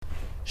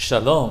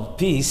Shalom,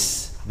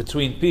 peace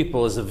between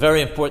people, is a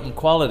very important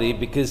quality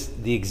because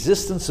the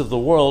existence of the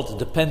world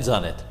depends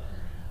on it.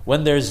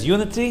 When there's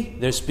unity,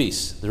 there's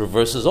peace. The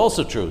reverse is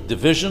also true.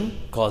 Division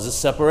causes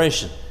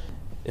separation.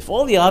 If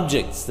all the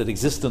objects that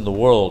exist in the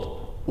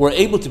world were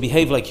able to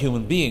behave like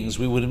human beings,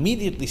 we would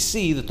immediately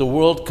see that the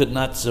world could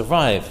not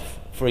survive.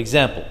 For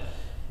example,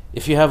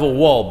 if you have a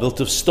wall built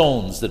of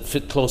stones that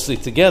fit closely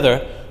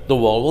together, the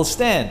wall will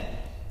stand.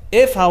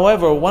 If,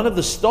 however, one of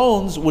the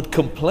stones would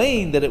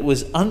complain that it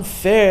was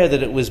unfair,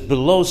 that it was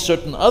below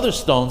certain other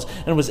stones,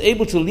 and was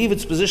able to leave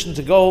its position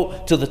to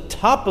go to the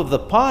top of the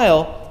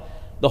pile,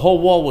 the whole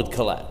wall would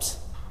collapse.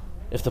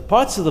 If the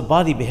parts of the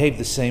body behaved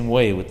the same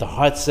way, with the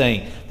heart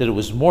saying that it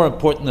was more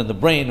important than the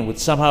brain and would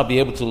somehow be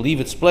able to leave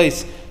its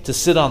place to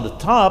sit on the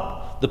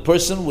top, the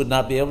person would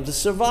not be able to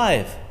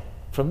survive.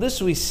 From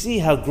this we see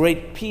how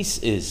great peace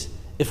is.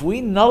 If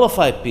we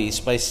nullify peace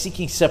by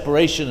seeking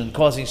separation and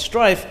causing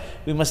strife,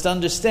 we must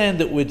understand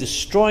that we're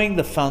destroying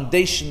the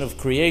foundation of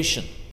creation.